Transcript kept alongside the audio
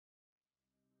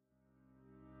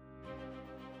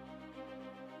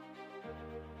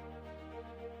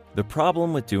The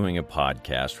problem with doing a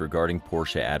podcast regarding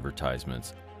Porsche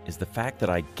advertisements is the fact that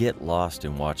I get lost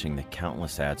in watching the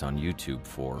countless ads on YouTube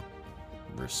for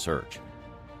research.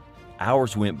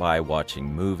 Hours went by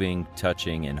watching moving,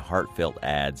 touching, and heartfelt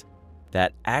ads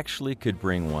that actually could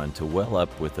bring one to well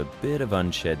up with a bit of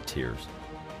unshed tears.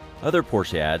 Other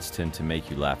Porsche ads tend to make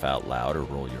you laugh out loud or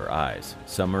roll your eyes.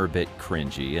 Some are a bit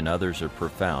cringy and others are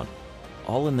profound,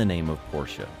 all in the name of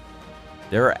Porsche.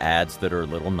 There are ads that are a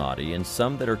little naughty and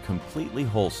some that are completely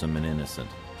wholesome and innocent.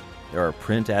 There are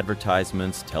print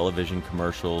advertisements, television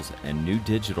commercials, and new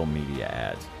digital media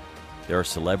ads. There are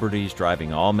celebrities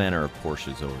driving all manner of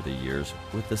Porsches over the years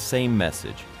with the same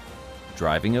message.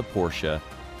 Driving a Porsche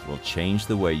will change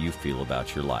the way you feel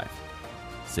about your life.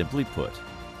 Simply put,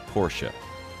 Porsche,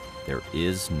 there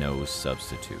is no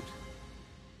substitute.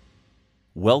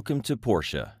 Welcome to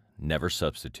Porsche, Never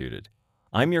Substituted.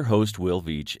 I'm your host, Will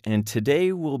Veach, and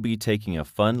today we'll be taking a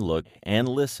fun look and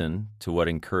listen to what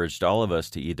encouraged all of us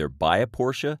to either buy a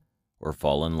Porsche or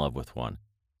fall in love with one.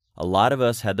 A lot of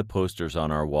us had the posters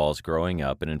on our walls growing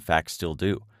up and in fact still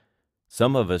do.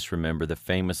 Some of us remember the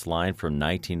famous line from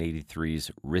 1983's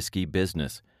Risky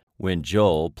Business, when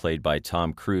Joel, played by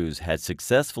Tom Cruise, had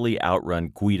successfully outrun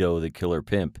Guido the Killer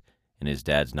Pimp in his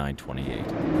dad's 928.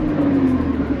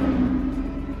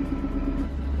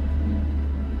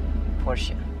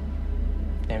 Porsche,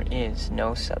 there is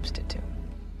no substitute.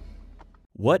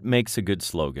 What makes a good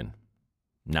slogan?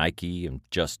 Nike and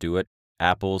Just Do It,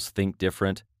 Apple's Think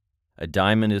Different, A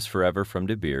Diamond is Forever from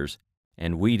De Beers,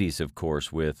 and Wheaties, of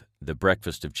course, with The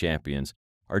Breakfast of Champions,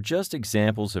 are just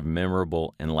examples of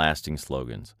memorable and lasting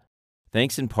slogans.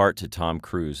 Thanks in part to Tom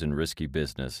Cruise and Risky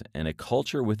Business and a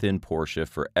culture within Porsche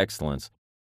for excellence,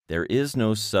 there is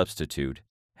no substitute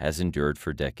has endured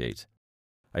for decades.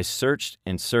 I searched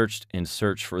and searched and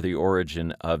searched for the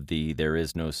origin of the "there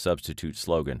is no substitute"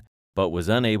 slogan, but was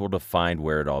unable to find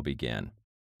where it all began.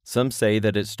 Some say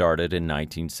that it started in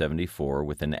 1974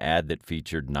 with an ad that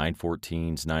featured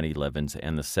 914s, 911s,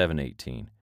 and the 718.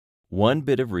 One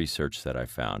bit of research that I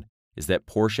found is that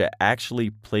Porsche actually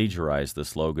plagiarized the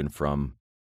slogan from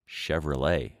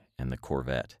Chevrolet and the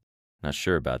Corvette. Not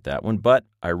sure about that one, but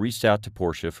I reached out to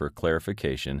Porsche for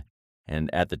clarification,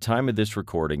 and at the time of this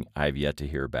recording, I've yet to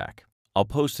hear back. I'll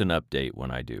post an update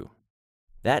when I do.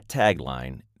 That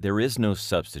tagline, "There is no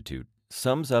substitute,"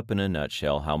 sums up in a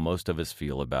nutshell how most of us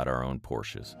feel about our own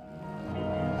Porsches.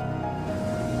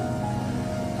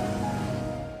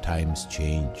 Times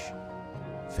change,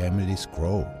 families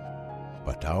grow,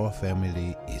 but our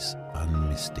family is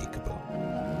unmistakable.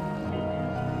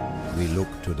 We look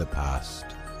to the past,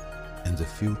 and the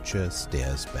future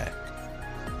stares back.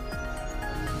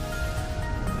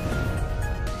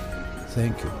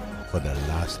 Thank you for the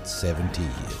last 70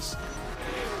 years.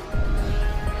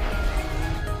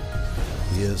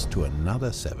 Here's to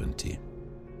another 70,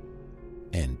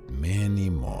 and many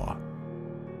more.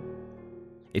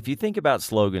 If you think about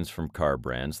slogans from car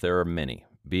brands, there are many.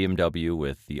 BMW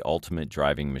with the ultimate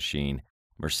driving machine,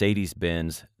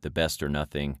 Mercedes-Benz, the best or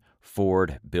nothing,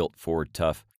 Ford, built Ford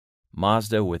tough,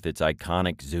 Mazda with its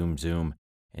iconic Zoom Zoom,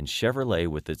 and Chevrolet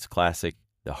with its classic,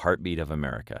 the heartbeat of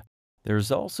America.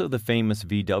 There's also the famous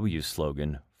VW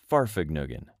slogan,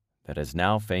 Fahrvergnügen, that is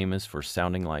now famous for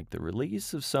sounding like the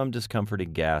release of some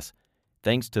discomforting gas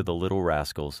thanks to the Little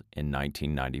Rascals in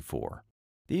 1994.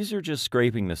 These are just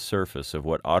scraping the surface of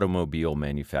what automobile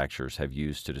manufacturers have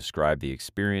used to describe the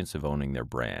experience of owning their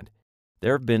brand.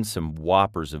 There have been some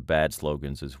whoppers of bad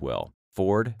slogans as well.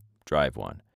 Ford, drive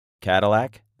one.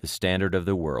 Cadillac, the standard of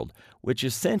the world, which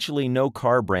essentially no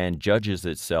car brand judges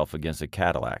itself against a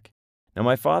Cadillac. Now,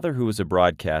 my father, who was a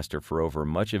broadcaster for over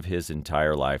much of his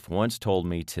entire life, once told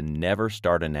me to never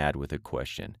start an ad with a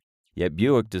question. Yet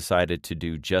Buick decided to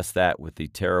do just that with the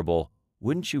terrible,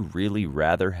 "Wouldn't you really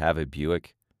rather have a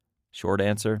Buick?" Short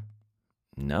answer,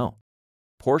 no.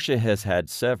 Porsche has had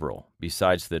several,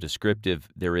 besides the descriptive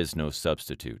 "there is no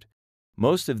substitute."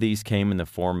 Most of these came in the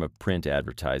form of print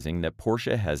advertising that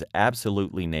Porsche has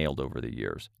absolutely nailed over the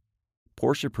years.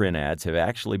 Porsche print ads have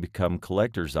actually become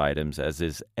collector's items, as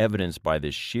is evidenced by the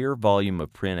sheer volume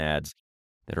of print ads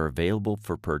that are available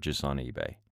for purchase on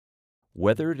eBay.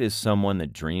 Whether it is someone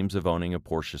that dreams of owning a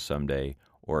Porsche someday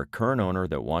or a current owner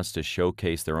that wants to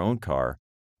showcase their own car,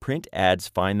 print ads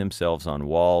find themselves on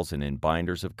walls and in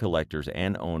binders of collectors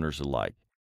and owners alike.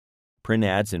 Print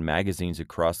ads in magazines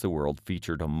across the world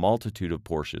featured a multitude of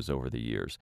Porsches over the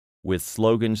years, with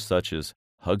slogans such as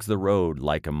 "Hugs the road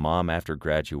like a mom after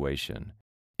graduation."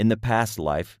 In the past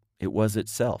life, it was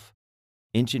itself.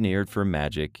 Engineered for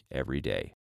magic every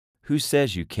day. Who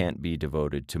says you can't be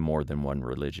devoted to more than one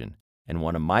religion? And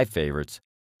one of my favorites,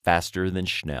 faster than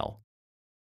Schnell.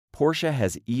 Porsche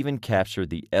has even captured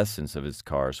the essence of its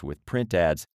cars with print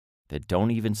ads that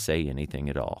don't even say anything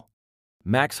at all.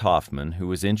 Max Hoffman, who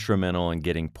was instrumental in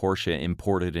getting Porsche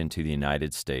imported into the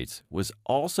United States, was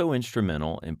also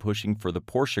instrumental in pushing for the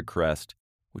Porsche crest,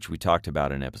 which we talked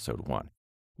about in episode 1.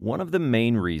 One of the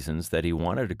main reasons that he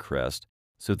wanted a crest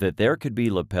so that there could be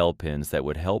lapel pins that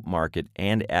would help market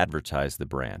and advertise the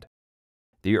brand.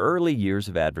 The early years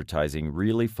of advertising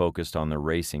really focused on the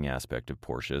racing aspect of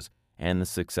Porsches and the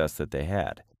success that they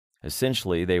had.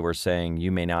 Essentially, they were saying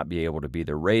you may not be able to be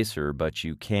the racer, but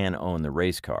you can own the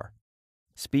race car.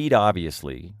 Speed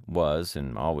obviously was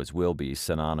and always will be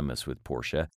synonymous with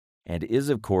Porsche and is,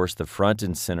 of course, the front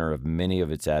and center of many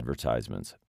of its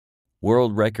advertisements.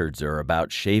 World records are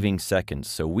about shaving seconds,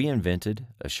 so we invented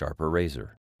a sharper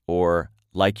razor. Or,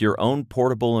 like your own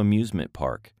portable amusement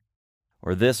park.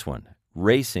 Or this one,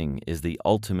 racing is the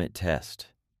ultimate test.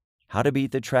 How to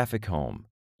beat the traffic home,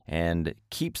 and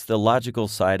keeps the logical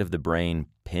side of the brain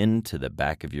pinned to the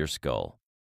back of your skull.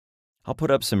 I'll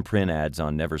put up some print ads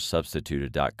on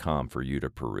neversubstituted.com for you to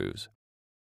peruse.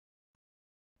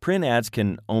 Print ads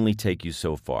can only take you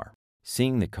so far.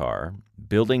 Seeing the car,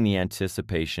 building the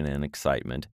anticipation and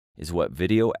excitement is what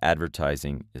video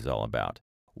advertising is all about.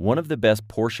 One of the best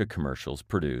Porsche commercials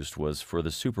produced was for the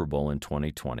Super Bowl in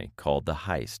 2020 called The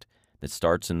Heist that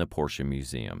starts in the Porsche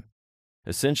Museum.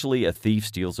 Essentially, a thief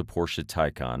steals a Porsche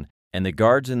Taycan, and the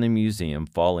guards in the museum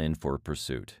fall in for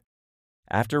pursuit.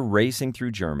 After racing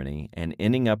through Germany and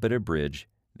ending up at a bridge,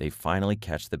 they finally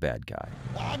catch the bad guy.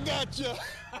 I got you!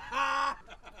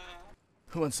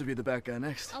 Who wants to be the bad guy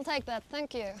next? I'll take that,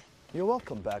 thank you. You're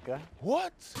welcome, bad guy.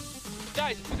 What?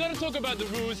 Guys, we gotta talk about the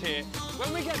rules here.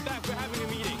 When we get back, we're having a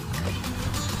meeting.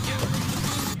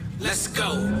 Let's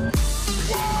go!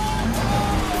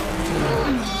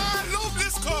 I love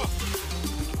this car!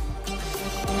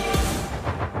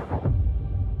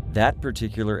 That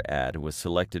particular ad was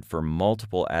selected for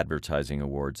multiple advertising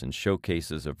awards and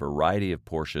showcases a variety of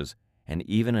Porsches and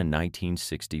even a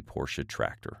 1960 Porsche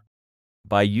tractor.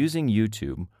 By using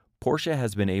YouTube, Porsche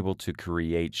has been able to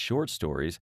create short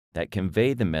stories that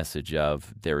convey the message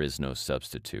of there is no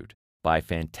substitute by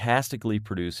fantastically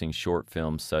producing short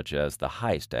films such as the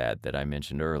Heist ad that I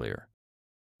mentioned earlier.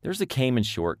 There's a Cayman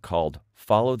short called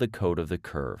Follow the Code of the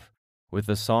Curve, with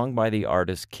a song by the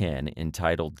artist Ken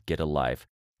entitled Get a Life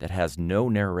that has no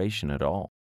narration at all.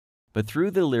 But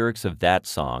through the lyrics of that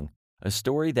song, a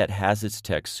story that has its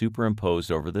text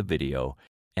superimposed over the video,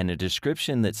 and a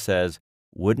description that says,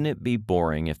 wouldn't it be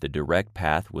boring if the direct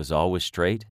path was always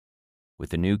straight? With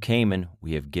the new Cayman,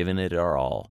 we have given it our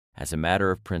all, as a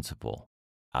matter of principle,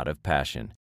 out of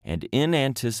passion, and in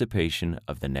anticipation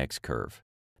of the next curve.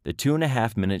 The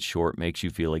 2.5-minute short makes you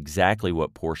feel exactly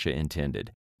what Porsche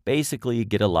intended. Basically,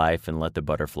 get a life and let the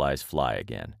butterflies fly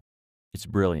again. It's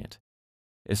brilliant.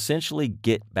 Essentially,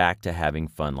 get back to having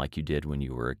fun like you did when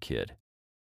you were a kid.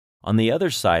 On the other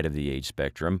side of the age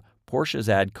spectrum, Porsche's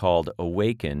ad called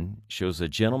Awaken shows a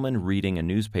gentleman reading a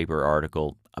newspaper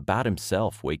article about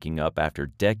himself waking up after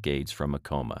decades from a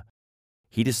coma.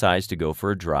 He decides to go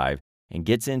for a drive and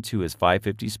gets into his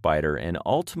 550 Spider and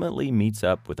ultimately meets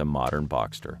up with a modern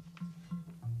Boxster.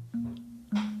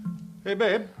 Hey,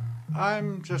 babe,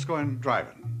 I'm just going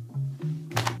driving.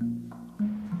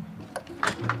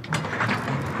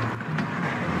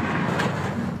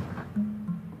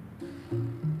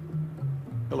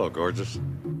 Hello, gorgeous.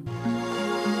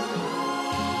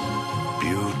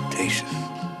 Beautacious.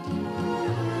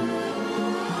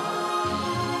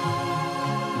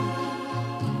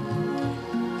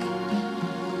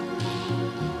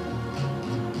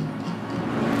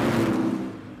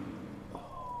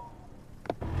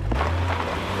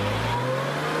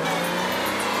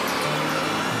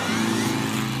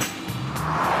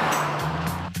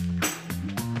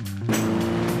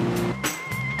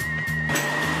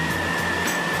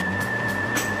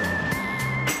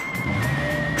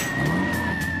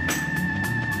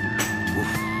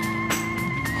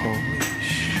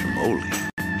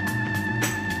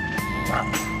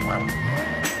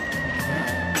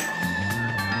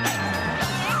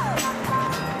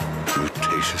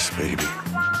 Baby.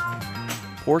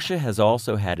 Porsche has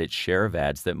also had its share of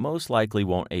ads that most likely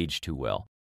won't age too well.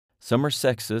 Some are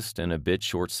sexist and a bit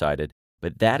short-sighted,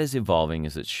 but that is evolving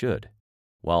as it should.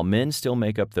 While men still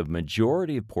make up the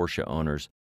majority of Porsche owners,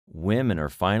 women are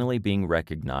finally being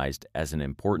recognized as an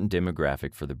important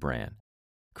demographic for the brand.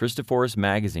 Christoforus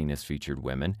magazine has featured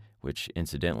women, which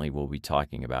incidentally we'll be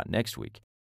talking about next week.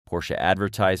 Porsche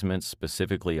advertisements,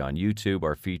 specifically on YouTube,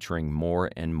 are featuring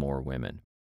more and more women.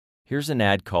 Here's an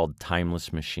ad called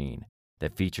Timeless Machine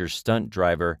that features stunt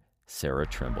driver Sarah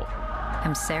Trimble.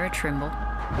 I'm Sarah Trimble.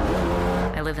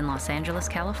 I live in Los Angeles,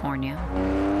 California.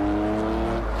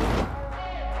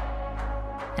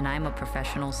 And I'm a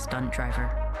professional stunt driver.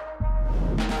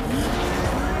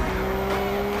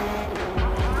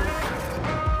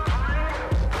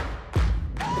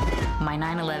 My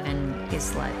 911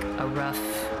 is like a rough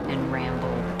and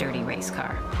ramble, dirty race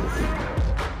car.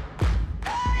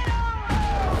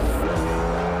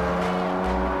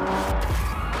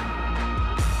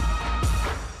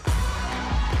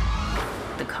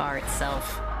 The car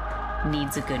itself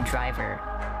needs a good driver.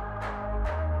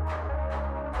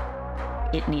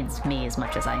 It needs me as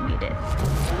much as I need it.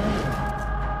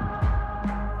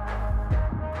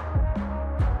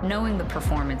 Knowing the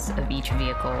performance of each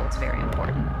vehicle is very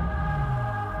important.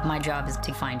 My job is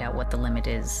to find out what the limit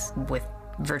is with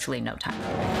virtually no time.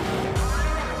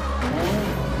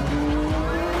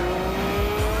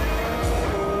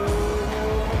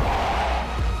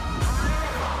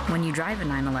 When you drive a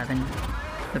 911,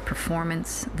 the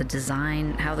performance, the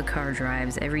design, how the car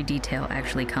drives, every detail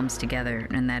actually comes together,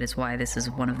 and that is why this is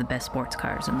one of the best sports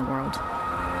cars in the world.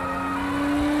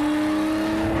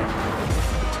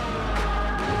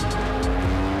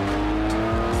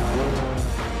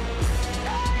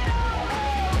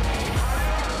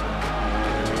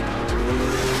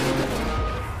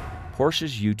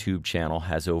 Porsche's YouTube channel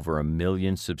has over 1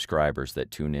 million subscribers that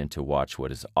tune in to watch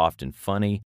what is often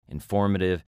funny,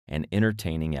 informative, and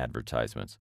entertaining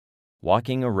advertisements.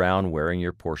 Walking around wearing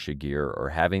your Porsche gear or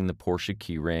having the Porsche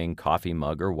keyring, coffee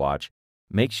mug, or watch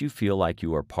makes you feel like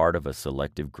you are part of a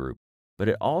selective group, but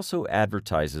it also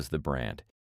advertises the brand.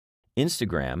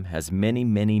 Instagram has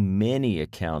many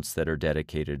accounts that are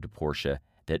dedicated to Porsche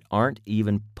that aren't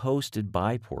even posted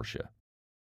by Porsche.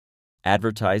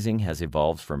 Advertising has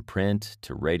evolved from print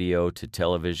to radio to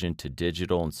television to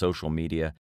digital and social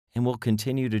media and will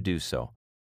continue to do so.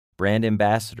 Brand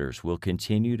ambassadors will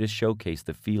continue to showcase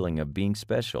the feeling of being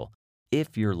special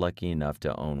if you're lucky enough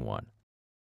to own one.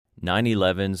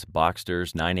 911s,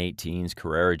 Boxsters, 918s,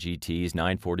 Carrera GTs,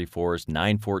 944s,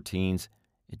 914s,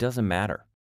 it doesn't matter.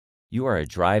 You are a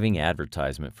driving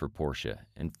advertisement for Porsche,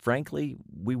 and frankly,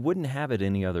 we wouldn't have it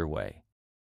any other way.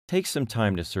 Take some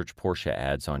time to search Porsche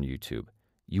ads on YouTube.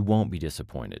 You won't be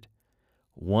disappointed.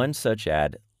 One such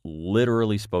ad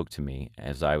literally spoke to me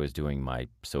as I was doing my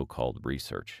so-called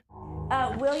research.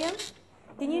 William,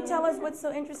 can you tell us what's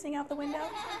so interesting out the window?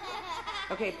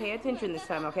 Okay, pay attention this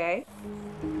time, okay?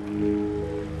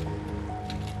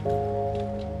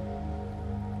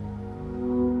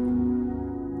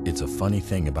 It's a funny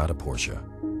thing about a Porsche.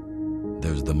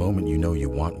 There's the moment you know you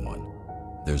want one.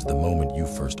 There's the moment you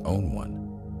first own one.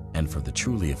 And for the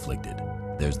truly afflicted,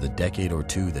 there's the decade or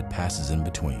two that passes in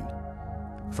between.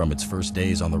 From its first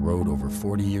days on the road over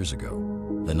 40 years ago,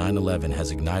 the 911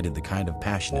 has ignited the kind of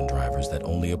passion in drivers that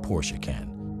only a Porsche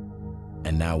can.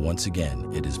 And now, once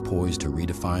again, it is poised to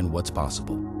redefine what's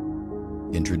possible.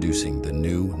 Introducing the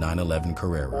new 911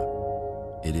 Carrera.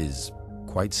 It is,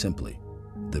 quite simply,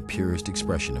 the purest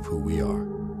expression of who we are.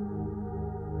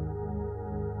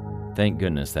 Thank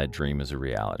goodness that dream is a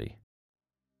reality.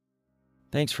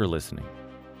 Thanks for listening.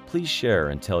 Please share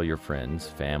and tell your friends,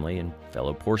 family, and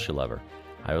fellow Porsche lover.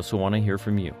 I also want to hear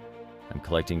from you. I'm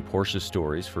collecting Porsche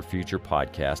stories for future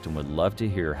podcasts and would love to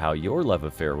hear how your love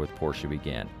affair with Porsche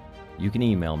began. You can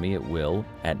email me at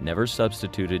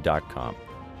will@neversubstituted.com.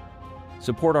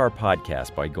 Support our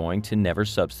podcast by going to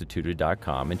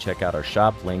neversubstituted.com and check out our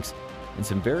shop links and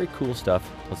some very cool stuff,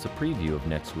 plus a preview of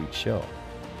next week's show.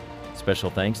 Special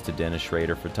thanks to Dennis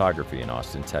Schrader Photography in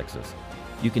Austin, Texas.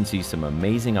 You can see some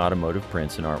amazing automotive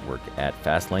prints and artwork at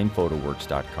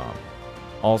FastlanePhotoworks.com.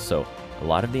 Also, a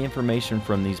lot of the information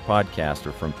from these podcasts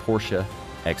are from Porsche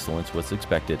Excellence What's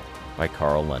Expected by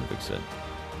Carl Lundvigsen.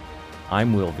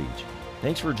 I'm Will Veach.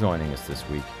 Thanks for joining us this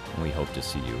week, and we hope to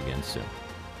see you again soon.